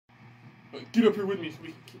Get up here with me so we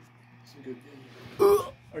can get some good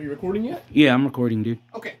video. Are you recording yet? Yeah, I'm recording, dude.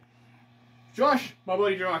 Okay. Josh, my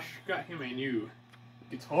buddy Josh, got him a new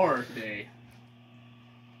guitar today.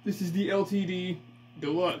 This is the LTD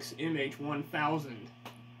Deluxe MH-1000.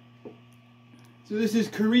 So this is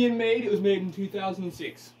Korean made. It was made in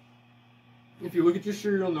 2006. If you look at your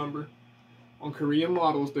serial number on Korean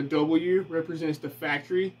models, the W represents the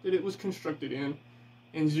factory that it was constructed in,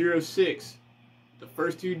 and 06, the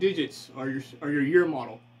first two digits are your year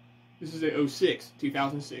model. This is a 06,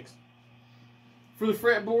 2006. For the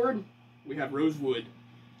fretboard, we have rosewood.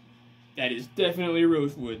 That is definitely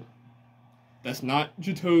rosewood. That's not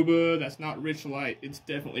Jatoba, that's not Rich Light, it's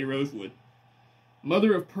definitely rosewood.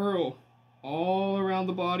 Mother of pearl all around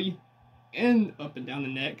the body and up and down the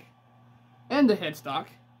neck and the headstock,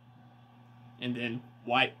 and then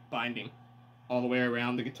white binding all the way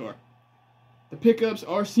around the guitar. The pickups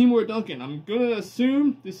are Seymour Duncan. I'm gonna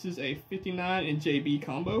assume this is a 59 and JB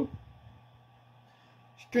combo.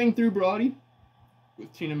 String through body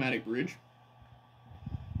with Tune-o-matic bridge.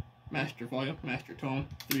 Master volume, master tone,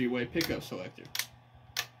 3-way pickup selector.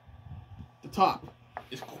 The top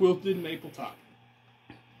is quilted maple top.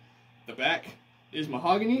 The back is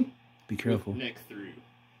mahogany. Be careful. Neck through.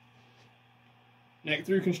 Neck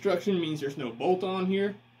through construction means there's no bolt on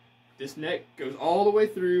here. This neck goes all the way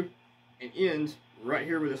through and ends right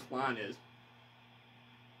here where this line is.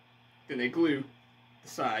 Then they glue the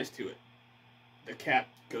sides to it. The cap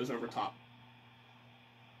goes over top.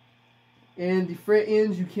 And the fret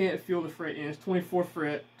ends, you can't feel the fret ends. 24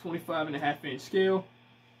 fret, 25.5-inch scale.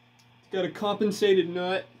 It's got a compensated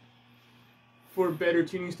nut for better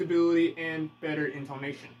tuning stability and better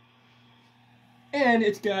intonation. And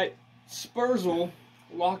it's got Spurzle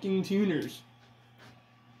locking tuners.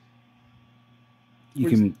 You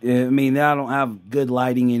can, I mean, I don't have good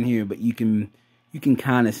lighting in here, but you can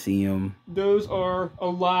kind of see them. Those are a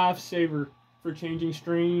lifesaver for changing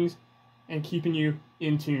strings and keeping you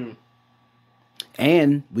in tune.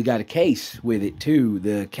 And we got a case with it too.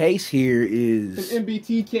 The case here is an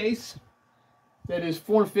MBT case that is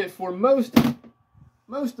form fit for most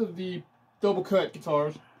of the double cut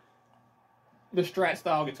guitars, the Strat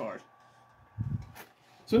style guitars.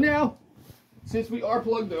 So now, since we are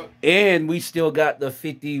plugged up, and we still got the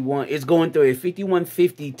 51. It's going through a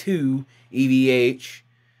 5152 EVH.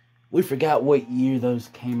 We forgot what year those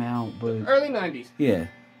came out, but early 90s. Yeah.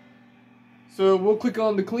 So we'll click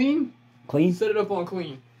on the clean. Clean? Set it up on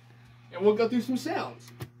clean. And we'll go through some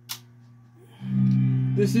sounds.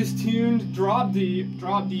 This is tuned drop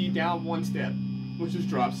D down one step, which is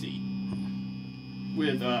drop C.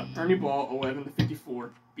 With Ernie Ball 11 to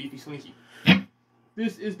 54, Beefy Slinky.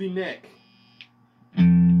 This is the neck.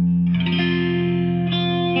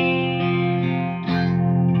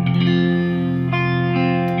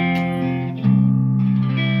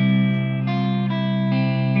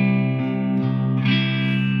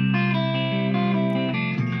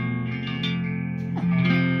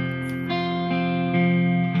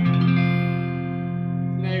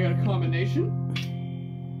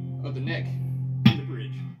 Of the neck and the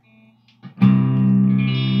bridge.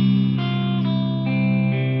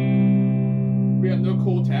 We have no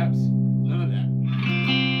cold taps, none of that.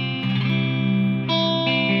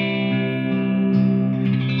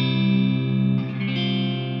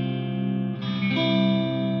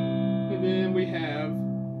 And then we have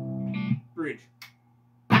bridge.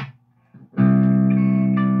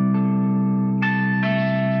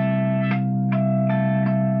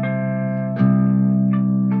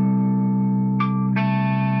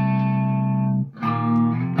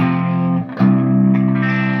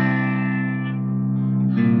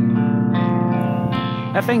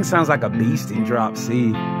 That thing sounds like a beast in drop C.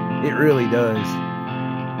 It really does.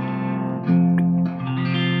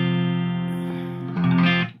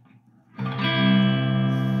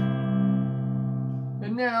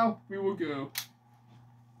 And now we will go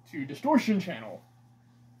to distortion channel.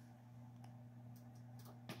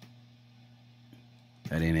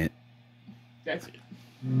 That ain't it. That's it.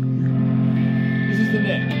 This is the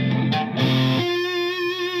neck.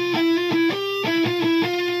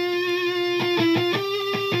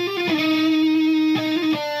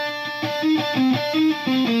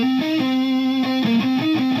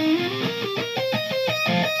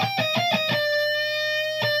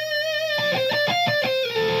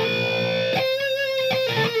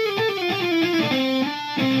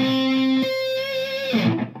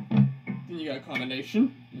 Then you got a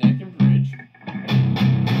combination, neck and bridge.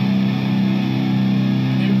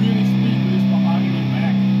 They really speak with this mahogany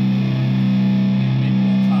back and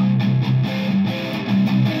maple top.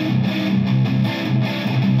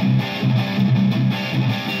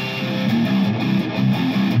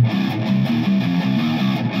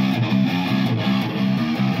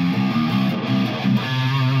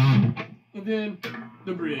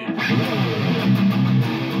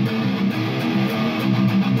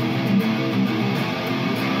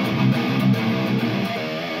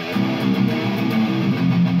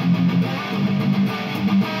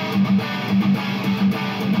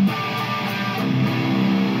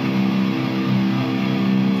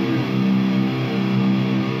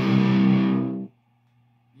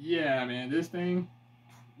 Yeah, man, this thing,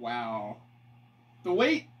 wow. The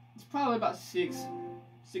weight is probably about 6.5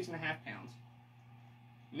 pounds.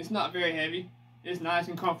 And it's not very heavy. It's nice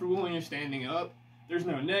and comfortable when you're standing up. There's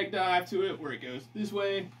no neck dive to it where it goes this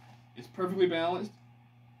way. It's perfectly balanced.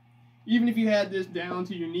 Even if you had this down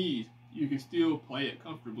to your knees, you can still play it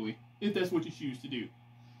comfortably if that's what you choose to do.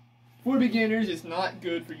 For beginners, it's not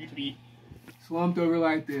good for you to be slumped over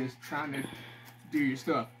like this trying to do your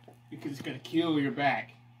stuff because it's going to kill your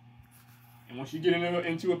back. And once you get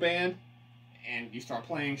into a band and you start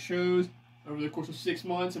playing shows over the course of 6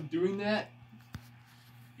 months of doing that,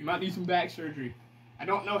 you might need some back surgery. I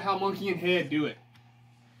don't know how Monkey and Head do it.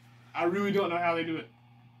 I really don't know how they do it.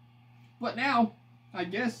 But now, I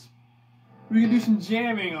guess, we can do some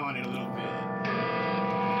jamming on it a little bit.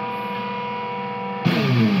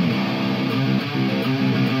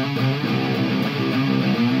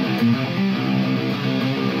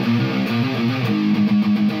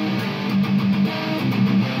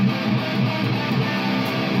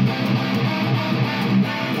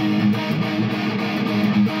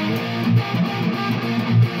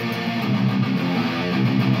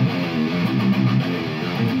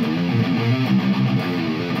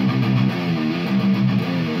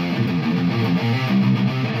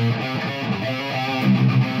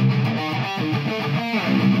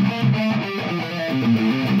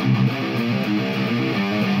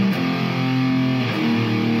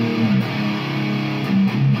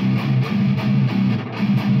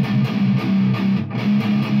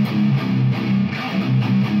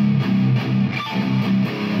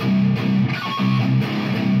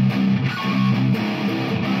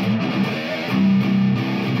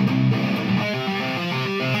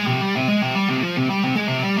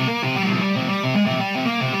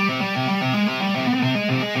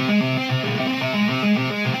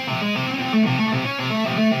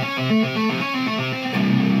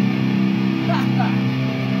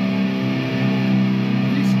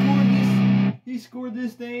 He scored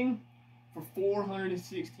this thing for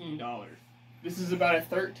 $416. This is about a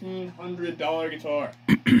 $1,300 guitar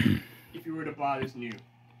if you were to buy this new.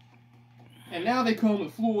 And now they come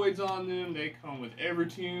with Floyds on them. They come with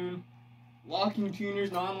Evertune, locking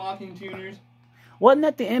tuners, non-locking tuners. Wasn't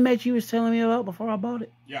that the MH you was telling me about before I bought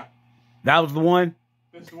it? Yeah. That was the one?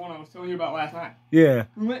 This is the one I was telling you about last night. Yeah.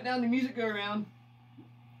 We went down to Music Go Around,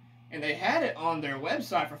 and they had it on their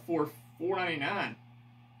website for $499.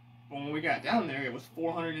 But when we got down there, it was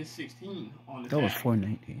 $416 on the tag. That was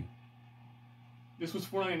 $419. This was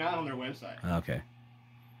 $499 on their website. Okay.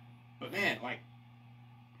 But man, like,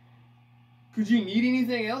 could you need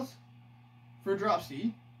anything else for a drop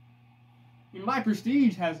C? I mean, my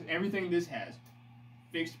Prestige has everything this has.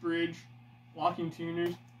 Fixed bridge, locking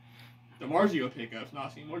tuners, the Marzio pickups,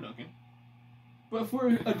 not Seymour Duncan. But for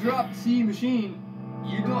a drop C machine,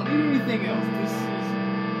 you don't need anything else.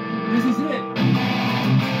 This is it.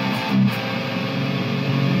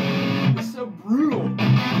 It's so brutal.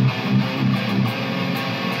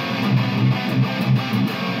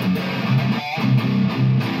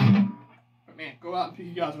 But man, go out and pick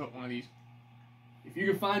you guys up one of these. If you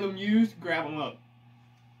can find them used, grab them up.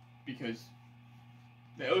 Because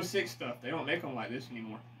the 06 stuff, they don't make them like this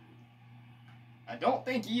anymore. I don't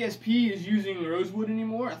think ESP is using rosewood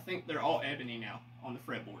anymore. I think they're all ebony now on the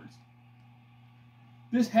fretboards.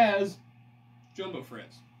 This has jumbo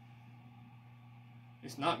frets.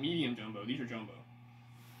 It's not medium jumbo. These are jumbo.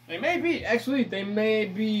 They may be, actually, they may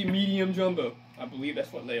be medium jumbo. I believe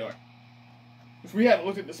that's what they are. If we haven't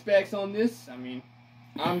looked at the specs on this, I mean,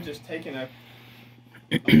 I'm just taking a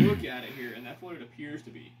look at it here, and that's what it appears to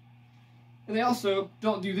be. And they also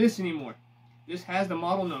don't do this anymore. This has the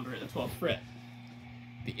model number at the 12th fret.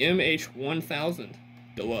 The MH-1000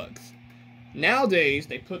 Deluxe. Nowadays,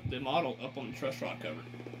 they put the model up on the truss rod cover.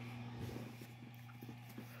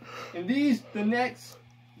 And these, the necks,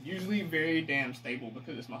 usually very damn stable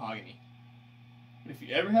because it's mahogany. But if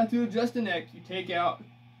you ever have to adjust the neck, you take out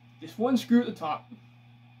just one screw at the top.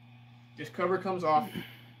 This cover comes off.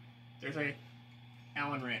 There's a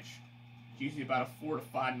Allen wrench. It's usually about a 4 to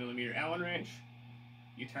 5 millimeter Allen wrench.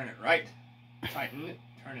 You turn it right, tighten it,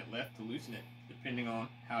 turn it left to loosen it, depending on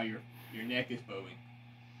how your neck is bowing.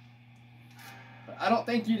 But I don't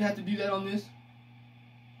think you'd have to do that on this.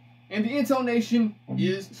 And the intonation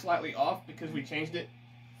is slightly off because we changed it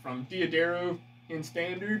from Diodero in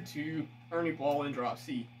standard to Ernie Ball in drop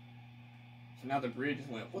C. So now the bridge just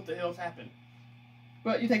went, what the hell's happened?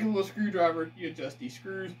 But you take a little screwdriver, you adjust these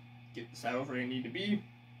screws, get the saddles where they need to be,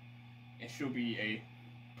 and she'll be a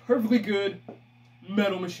perfectly good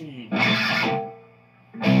metal machine.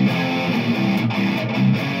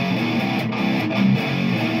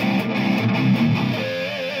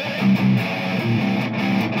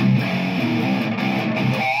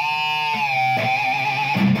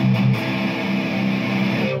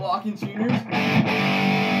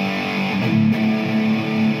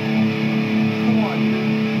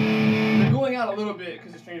 bit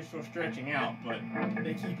because the string's still stretching out, but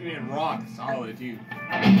they keep it in rock solid too.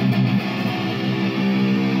 If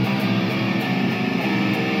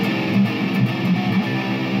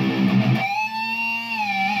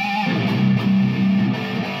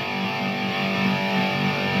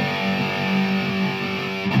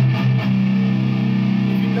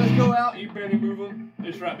it does go out, you barely move them,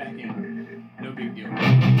 it's right back in. No big deal.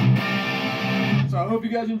 So I hope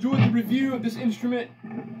you guys enjoyed the review of this instrument.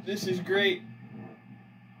 This is great.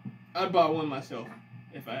 I'd buy one myself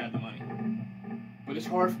if I had the money. But it's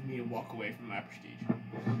hard for me to walk away from my Prestige.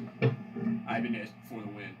 Ibanez for the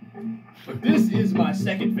win. But this is my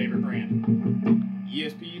second favorite brand.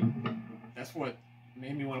 ESP, that's what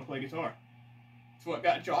made me want to play guitar. It's what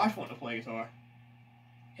got Josh wanting to play guitar.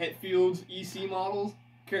 Hetfield's EC models,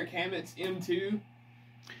 Kirk Hammett's M2.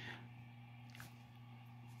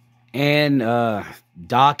 And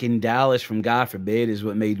Doc in Dallas from God Forbid is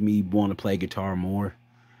what made me want to play guitar more.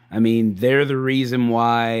 I mean, they're the reason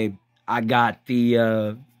why I got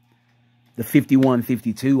the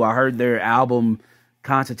 5152. I heard their album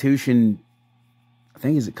Constitution, I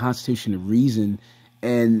think is it Constitution of Reason,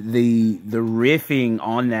 and the riffing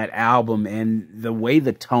on that album and the way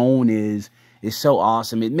the tone is so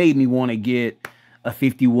awesome. It made me want to get a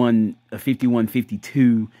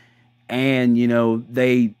 5152, and you know,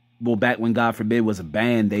 well, back when God Forbid was a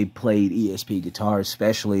band, they played ESP guitars,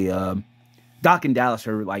 especially. Doc and Dallas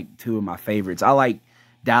are like two of my favorites. I like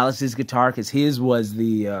Dallas's guitar because his was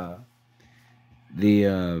the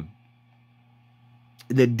DV8.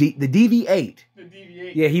 The DV8.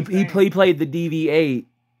 Yeah, he played the DV8,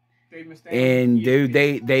 and dude,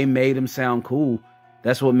 they made him sound cool.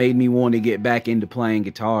 That's what made me want to get back into playing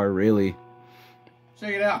guitar, really.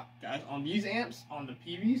 Check it out, guys. On these amps, on the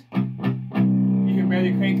PVs, you can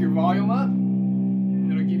barely crank your volume up.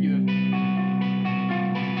 It'll give you the...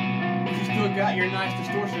 But you still got your nice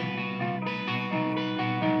distortion.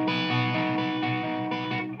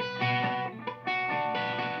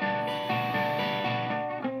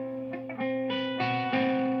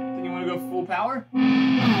 Then you want to go full power?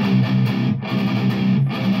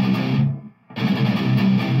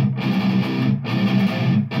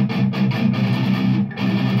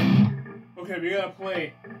 Okay, we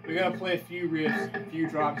gotta play a few riffs, a few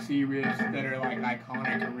drop C riffs that are like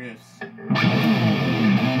iconic riffs.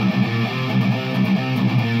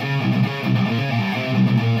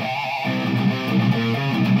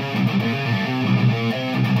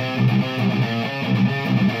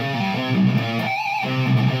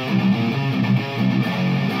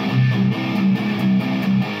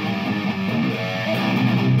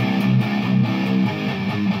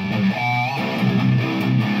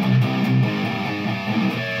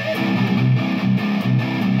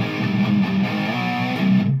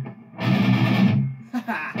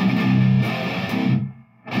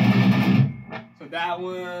 That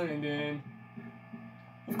one, and then,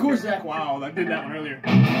 of course, Zach Wild. I did that one earlier.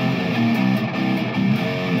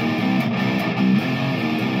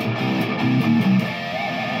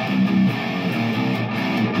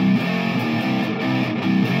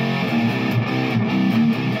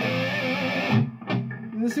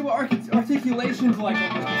 Let's see what articulation's like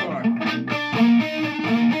on this guitar.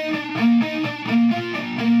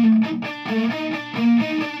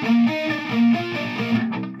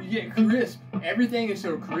 You get crisp. Everything is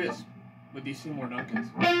so crisp with these Seymour Duncans.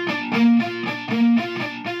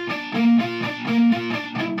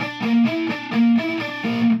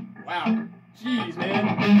 Wow. Jeez, man.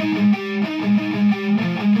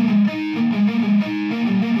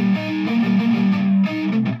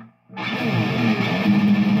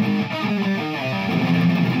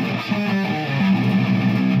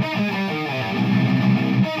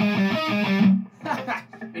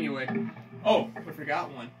 Anyway. Oh, I forgot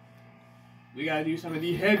one. We gotta do some of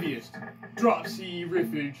the heaviest drop C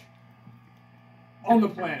riffage on the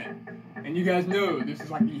planet. And you guys know this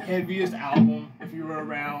is like the heaviest album if you were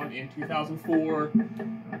around in 2004.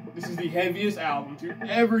 This is the heaviest album to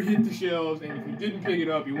ever hit the shelves, and if you didn't pick it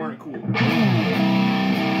up, you weren't cool.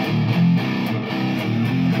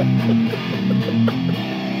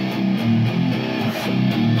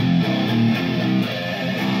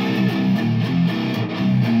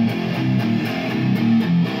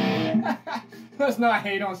 Let's not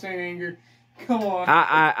hate on Saint Anger. Come on.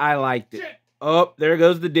 I liked it. Shit. Oh, there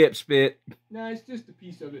goes the dip spit. No, it's just a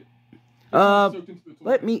piece of it.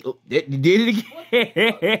 Let me. You did it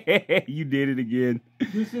again. You did it again.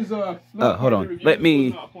 This is hold on. Let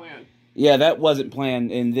me. Yeah, that wasn't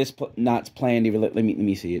planned, and this not planned either. Let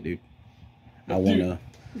me see it, dude. I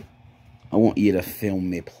want you to film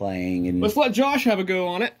me playing, and let's let Josh have a go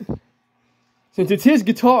on it. Since it's his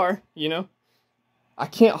guitar, you know. I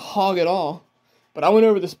can't hog it all, but I went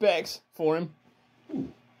over the specs for him.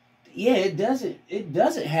 Yeah, it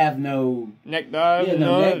doesn't have no neck dive. Yeah,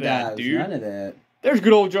 no neck dives, dude. none of that. There's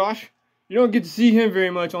good old Josh. You don't get to see him very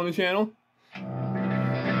much on the channel.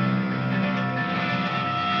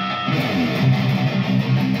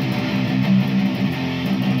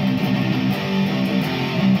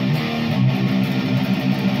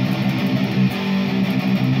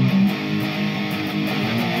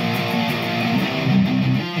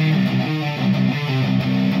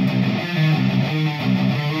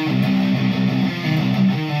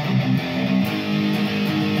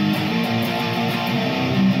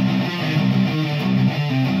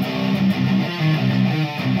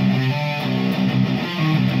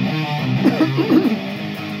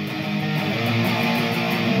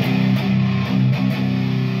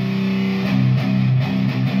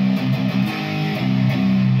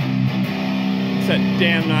 It's a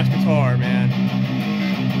damn nice guitar, man.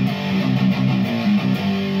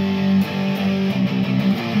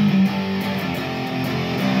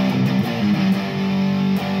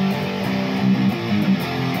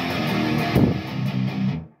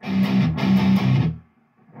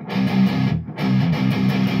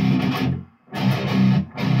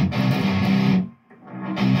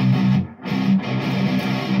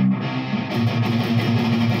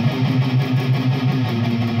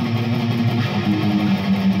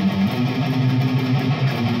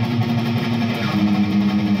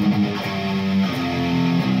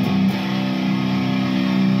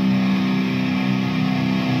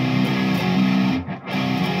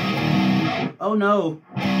 Oh no.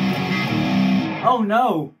 Oh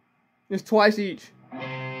no. It's twice each.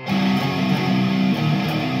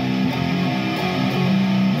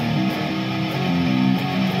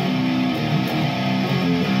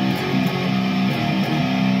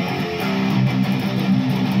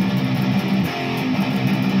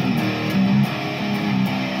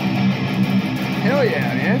 Hell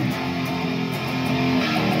yeah, man.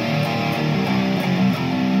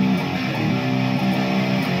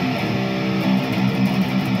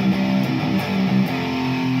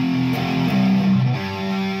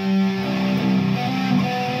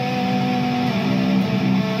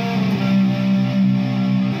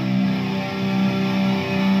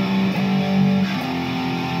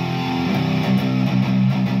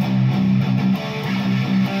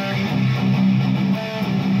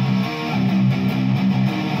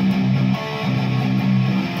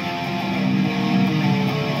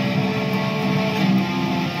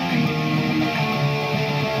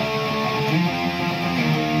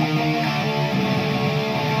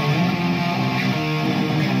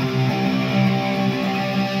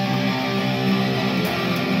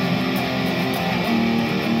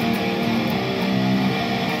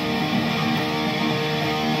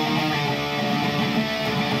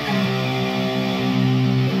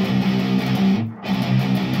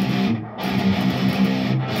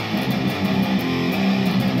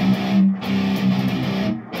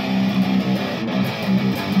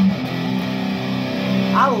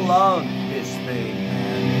 I love this thing,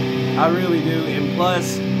 man. I really do. And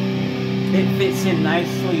plus, it fits in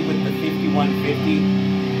nicely with the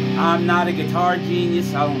 5150. I'm not a guitar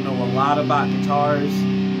genius. I don't know a lot about guitars.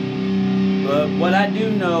 But what I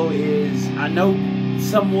do know is I know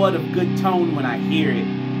somewhat of good tone when I hear it.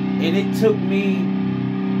 And it took me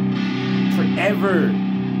forever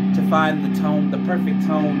to find the tone, the perfect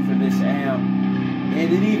tone for this amp.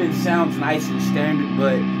 And it even sounds nice and standard,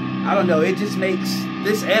 but I don't know, it just makes,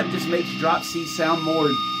 this amp just makes drop C sound more,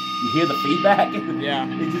 you hear the feedback? Yeah.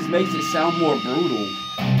 It just makes it sound more brutal.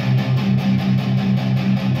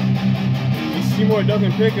 You see more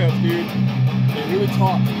ducking pickups, dude. They really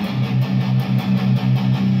talk.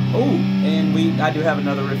 Oh, and I do have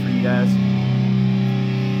another riff for you guys.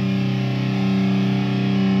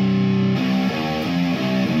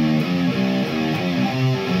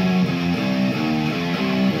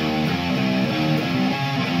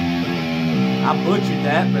 I butchered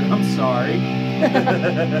that, but I'm sorry.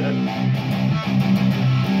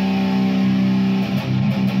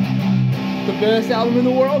 The best album in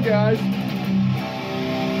the world, guys.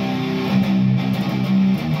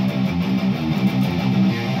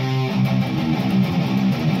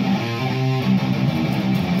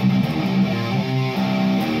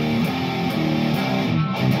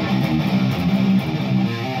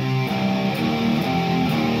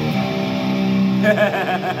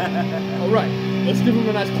 Alright, let's give him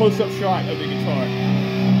a nice close-up shot of the guitar.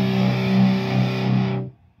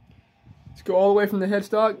 Let's go all the way from the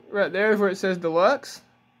headstock. Right there is where it says Deluxe.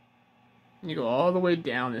 And you go all the way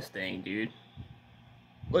down this thing, dude.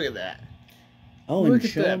 Look at that. Oh, Look and at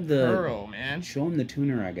show that him the pearl, man. Show him the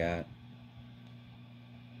tuner I got.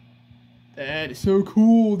 That is so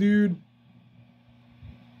cool, dude.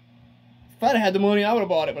 If I'd have had the money, I would have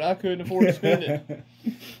bought it, but I couldn't afford to spend it.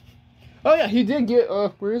 Oh yeah, he did get,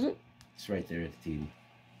 where is it? It's right there at the TV.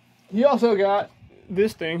 He also got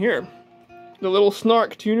this thing here. The little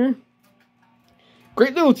Snark tuner.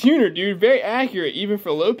 Great little tuner, dude. Very accurate, even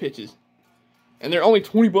for low pitches. And they're only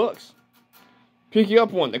 20 bucks. Pick you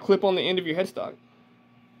up one. They clip on the end of your headstock.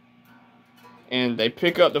 And they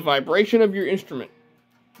pick up the vibration of your instrument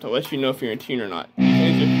to let you know if you're in tune or not.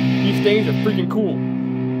 These things are freaking cool.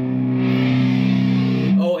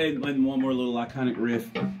 Oh, and one more little iconic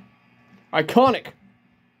riff. Iconic.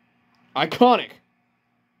 Iconic.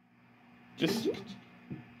 This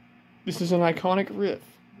is an iconic riff.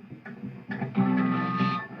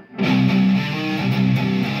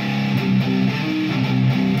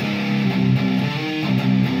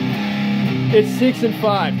 It's 6 and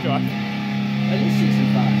 5, Josh. That is 6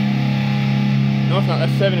 and 5. No, it's not.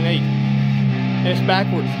 That's 7 and 8. And it's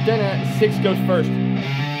backwards. Then 6 goes first.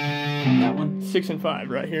 That one? 6 and 5,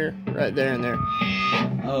 right here, right there, and there.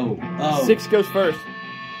 Oh. 6 goes first.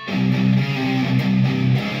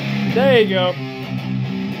 There you go.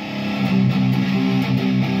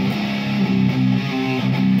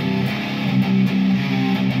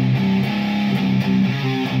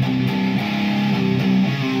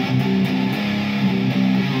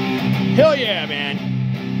 Hell yeah, man.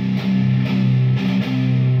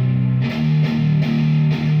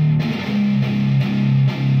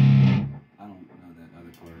 I don't know that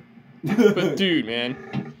other part. But dude, man,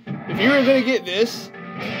 if you were gonna get this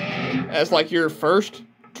as like your first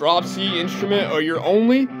drop C instrument or your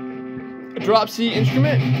only drop C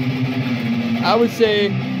instrument, I would say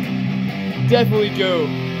definitely go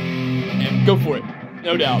for it,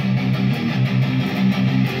 no doubt.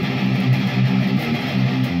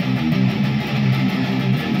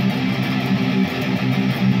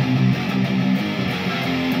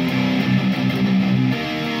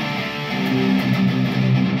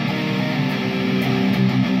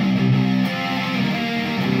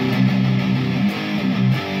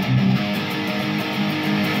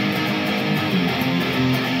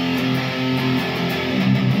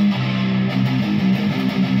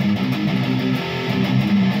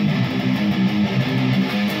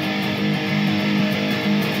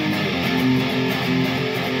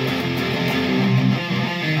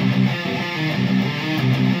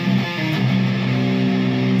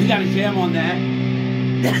 Got a jam on that.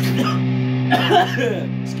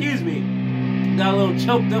 Excuse me. Got a little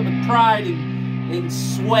choked up with pride and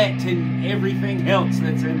sweat and everything else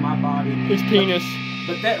that's in my body. His penis.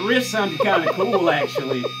 But that riff sounded kind of cool,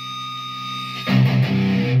 actually.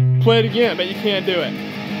 Play it again, but you can't do it.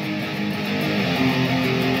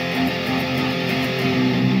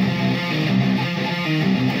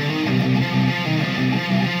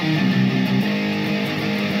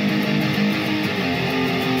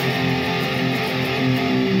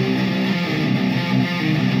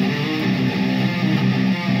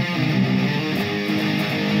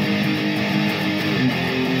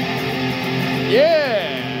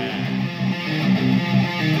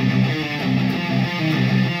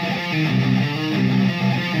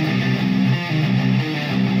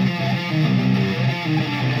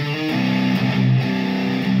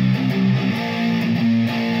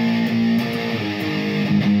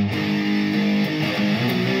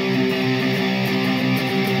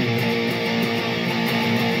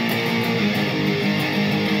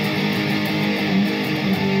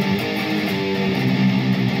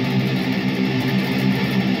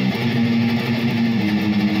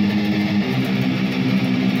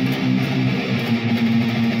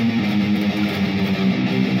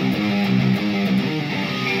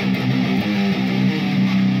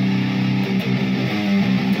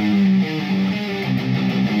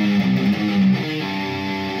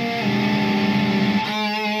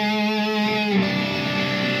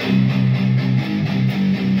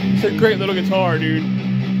 It's a great little guitar, dude.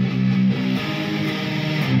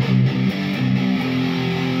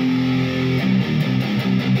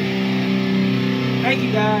 Thank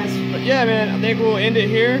you, guys. But yeah, man, I think we'll end it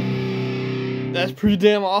here. That's pretty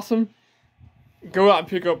damn awesome. Go out and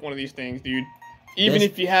pick up one of these things, dude. Even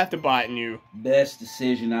if you have to buy it new. Best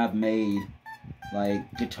decision I've made, like,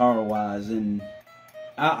 guitar-wise. And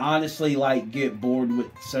I honestly, like, get bored with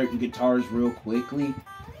certain guitars real quickly.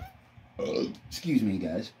 Excuse me,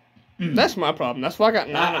 guys. That's my problem. That's why I got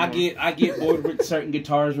 9 of them. I get bored with certain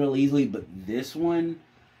guitars real easily, but this one,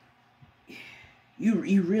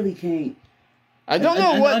 you really can't. I don't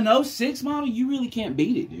know what an 06 model. You really can't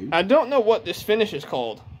beat it, dude. I don't know what this finish is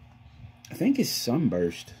called. I think it's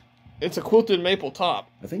sunburst. It's a quilted maple top.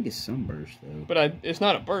 I think it's sunburst though. But it's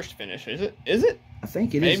not a burst finish, is it? Is it? I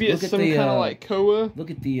think it Maybe is. it's some kind of like koa. Look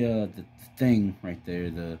at the thing right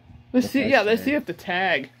there. Let's see. Yeah, let's see if the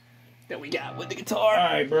tag that we got with the guitar.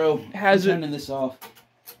 All right, bro. Has it? Turning this off.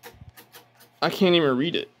 I can't even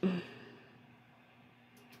read it.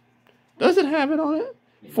 Does it have it on it?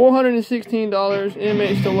 $416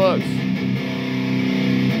 MH Deluxe.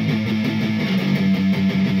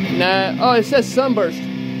 Nah. Oh, it says sunburst.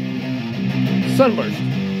 Sunburst.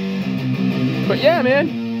 But yeah,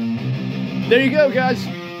 man. There you go, guys.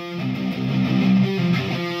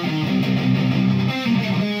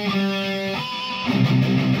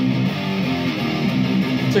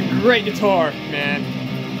 It's a great guitar, man.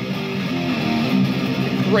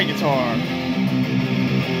 Great guitar.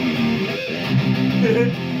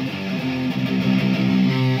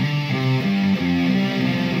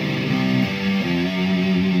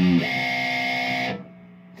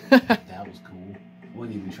 That was cool.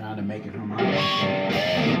 Wasn't even trying to make it from my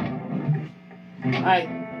Alright,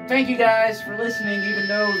 thank you guys for listening, even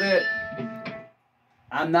though that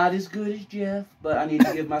I'm not as good as Jeff, but I need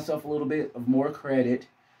to give myself a little bit of more credit.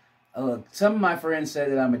 Some of my friends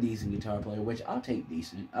said that I'm a decent guitar player, which I'll take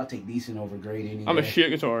decent. I'll take decent over great any day. I'm a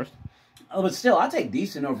shit guitarist. Oh, but still, I'll take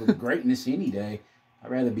decent over greatness any day. I'd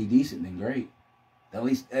rather be decent than great. At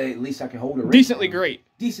least I can hold a riff Decently down. great.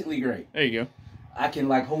 Decently great. There you go. I can,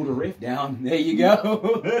 like, hold a riff down. There you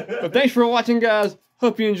go. But thanks for watching, guys.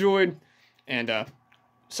 Hope you enjoyed. And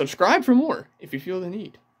subscribe for more if you feel the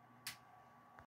need.